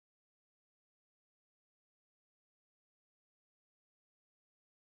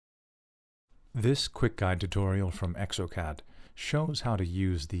This quick guide tutorial from exocad shows how to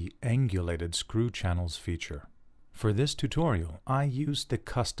use the Angulated Screw Channels feature. For this tutorial, I used the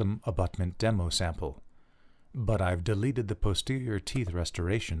custom abutment demo sample, but I've deleted the posterior teeth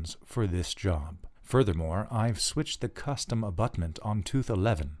restorations for this job. Furthermore, I've switched the custom abutment on tooth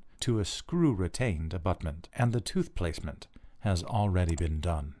 11 to a screw-retained abutment, and the tooth placement has already been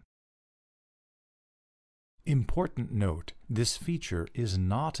done. Important note, this feature is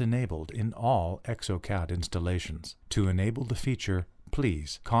not enabled in all exocad installations. To enable the feature,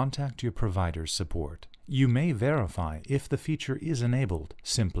 please contact your provider's support. You may verify if the feature is enabled.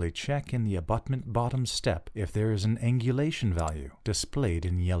 Simply check in the abutment bottom step if there is an angulation value displayed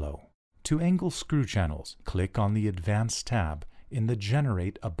in yellow. To angle screw channels, click on the Advanced tab in the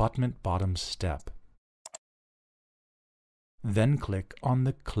Generate Abutment Bottom step. Then click on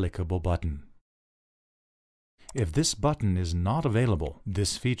the clickable button. If this button is not available,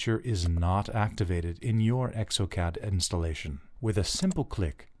 this feature is not activated in your exocad installation. With a simple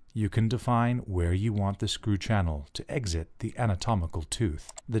click, you can define where you want the screw channel to exit the anatomical tooth.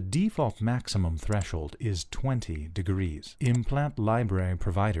 The default maximum threshold is 20 degrees. Implant library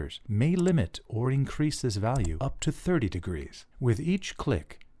providers may limit or increase this value up to 30 degrees. With each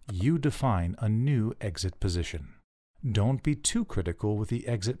click, you define a new exit position. Don't be too critical with the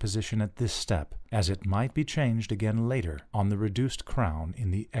exit position at this step, as it might be changed again later on the reduced crown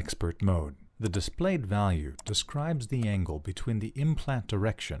in the expert mode. The displayed value describes the angle between the implant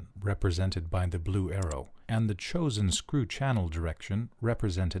direction, represented by the blue arrow, and the chosen screw channel direction,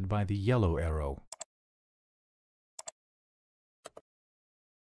 represented by the yellow arrow.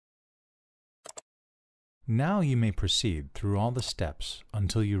 Now you may proceed through all the steps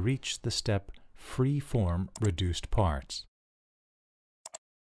until you reach the step Free-form reduced parts.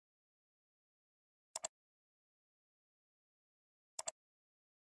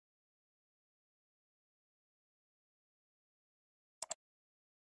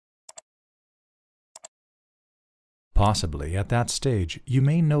 Possibly at that stage, you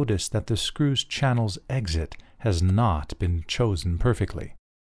may notice that the screw's channel's exit has not been chosen perfectly.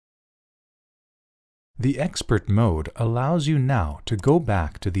 The expert mode allows you now to go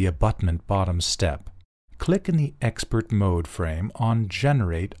back to the abutment bottom step. Click in the expert mode frame on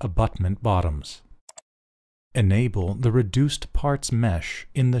Generate Abutment Bottoms. Enable the Reduced Parts Mesh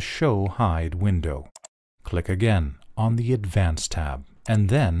in the Show Hide window. Click again on the Advanced tab, and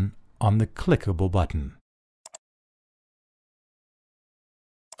then on the clickable button.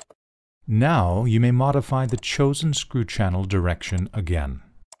 Now you may modify the chosen screw channel direction again.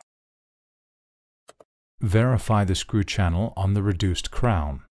 Verify the screw channel on the reduced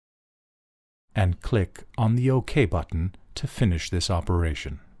crown, and click on the OK button to finish this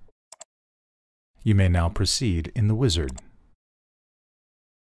operation. You may now proceed in the wizard.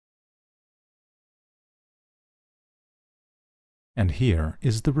 And here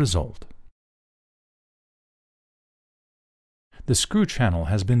is the result. The screw channel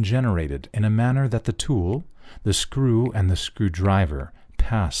has been generated in a manner that the tool, the screw, and the screwdriver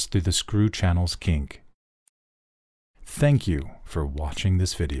pass through the screw channel's kink. Thank you for watching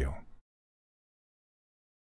this video.